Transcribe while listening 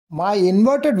My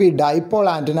inverted V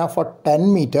dipole antenna for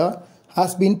 10 meter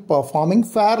has been performing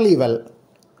fairly well.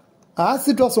 As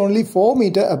it was only 4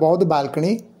 meter above the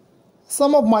balcony,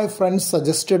 some of my friends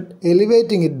suggested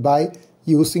elevating it by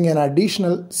using an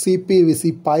additional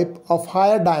CPVC pipe of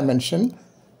higher dimension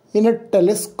in a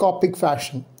telescopic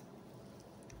fashion.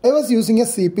 I was using a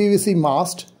CPVC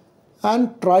mast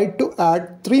and tried to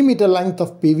add 3 meter length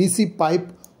of PVC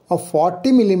pipe of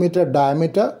 40 millimeter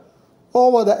diameter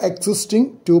over the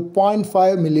existing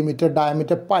 2.5 millimeter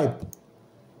diameter pipe.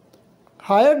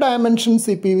 Higher dimension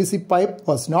CPVC pipe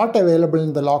was not available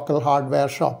in the local hardware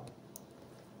shop.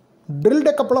 Drilled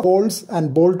a couple of holes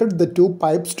and bolted the two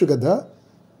pipes together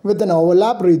with an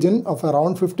overlap region of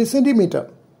around 50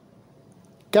 cm.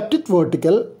 Kept it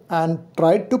vertical and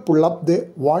tried to pull up the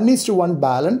 1:1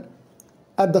 balun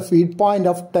at the feed point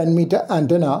of 10 meter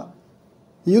antenna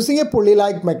using a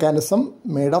pulley-like mechanism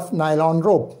made of nylon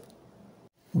rope.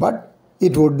 But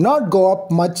it would not go up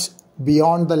much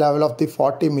beyond the level of the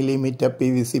 40 millimeter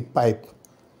PVC pipe.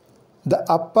 The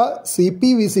upper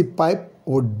CPVC pipe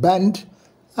would bend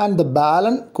and the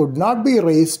balun could not be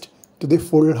raised to the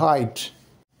full height.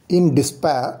 In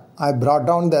despair, I brought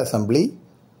down the assembly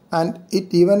and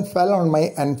it even fell on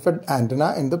my unfed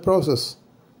antenna in the process.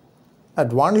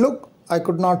 At one look, I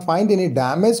could not find any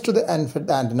damage to the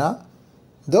unfed antenna,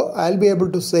 though I'll be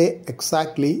able to say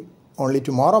exactly only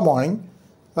tomorrow morning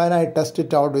when I test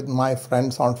it out with my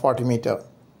friends on 40 meter.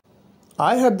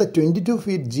 I had the 22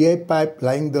 feet GI pipe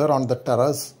lying there on the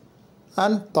terrace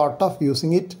and thought of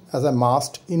using it as a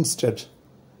mast instead.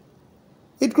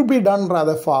 It could be done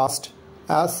rather fast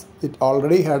as it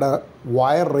already had a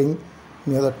wire ring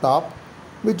near the top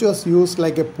which was used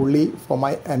like a pulley for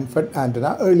my unfed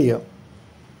antenna earlier.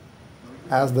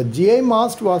 As the GI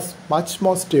mast was much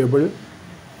more stable,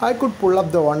 I could pull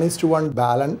up the 1:1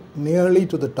 balun nearly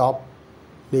to the top,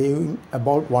 leaving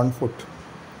about 1 foot.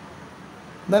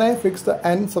 Then I fixed the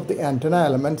ends of the antenna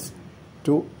elements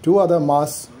to two other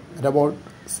masts at about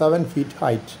 7 feet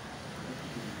height.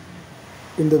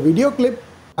 In the video clip,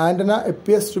 antenna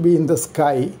appears to be in the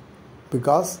sky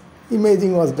because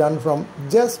imaging was done from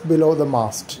just below the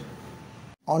mast.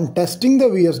 On testing the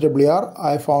VSWR,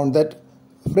 I found that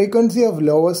frequency of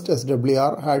lowest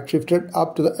SWR had shifted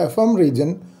up to the FM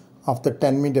region of the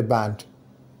 10 meter band.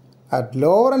 At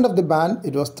lower end of the band,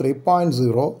 it was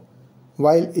 3.0,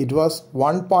 while it was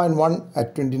 1.1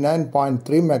 at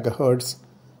 29.3 MHz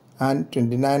and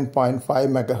 29.5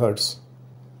 MHz.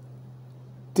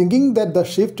 Thinking that the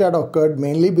shift had occurred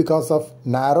mainly because of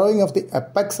narrowing of the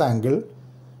apex angle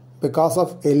because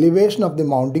of elevation of the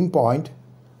mounting point,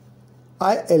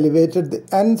 I elevated the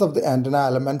ends of the antenna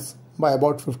elements by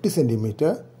about 50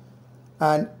 cm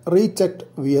and rechecked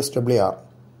VSWR.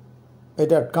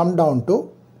 It had come down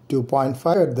to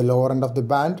 2.5 at the lower end of the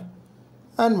band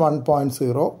and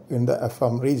 1.0 in the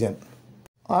FM region.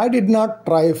 I did not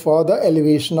try further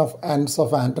elevation of ends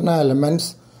of antenna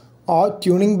elements or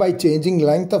tuning by changing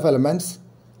length of elements,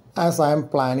 as I am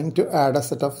planning to add a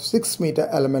set of 6 meter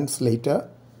elements later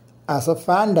as a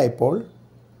fan dipole,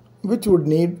 which would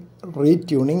need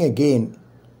retuning again.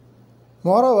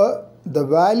 Moreover, the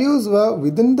values were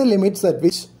within the limits at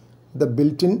which the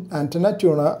built-in antenna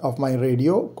tuner of my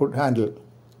radio could handle.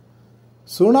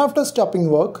 Soon after stopping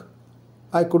work,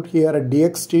 I could hear a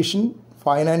DX station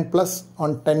 59 plus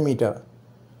on 10 meter.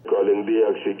 Calling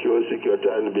DX secure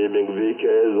 10 beaming VK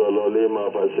Zolo Lima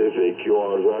Pacific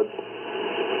QRZ.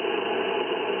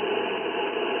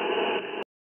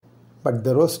 But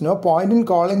there was no point in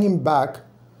calling him back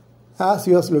as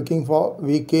he was looking for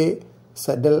VK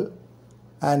settle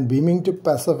and beaming to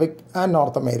Pacific and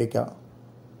North America.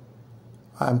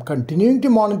 I am continuing to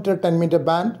monitor 10 meter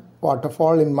band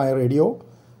waterfall in my radio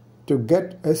to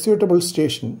get a suitable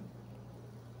station.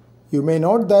 You may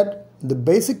note that the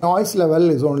basic noise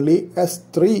level is only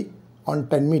S3 on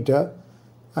 10 meter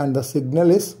and the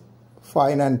signal is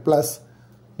 59 plus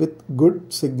with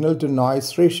good signal to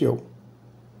noise ratio.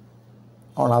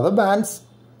 On other bands,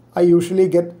 I usually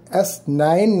get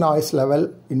S9 noise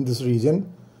level in this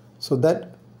region, so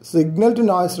that signal to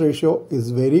noise ratio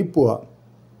is very poor.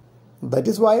 That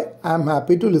is why I am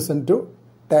happy to listen to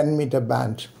 10 meter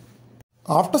band.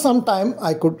 After some time,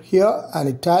 I could hear an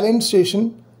Italian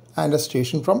station and a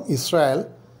station from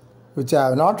Israel, which I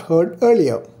have not heard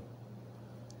earlier.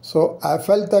 So I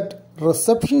felt that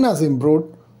reception has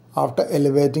improved after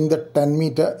elevating the 10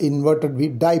 meter inverted V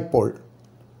dipole.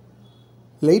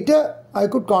 Later, I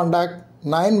could contact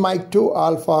 9 Mike 2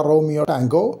 Alpha Romeo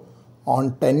Tango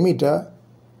on 10 meter,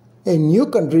 a new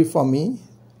country for me,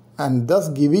 and thus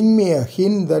giving me a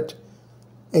hint that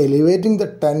elevating the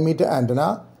 10 meter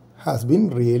antenna has been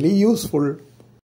really useful.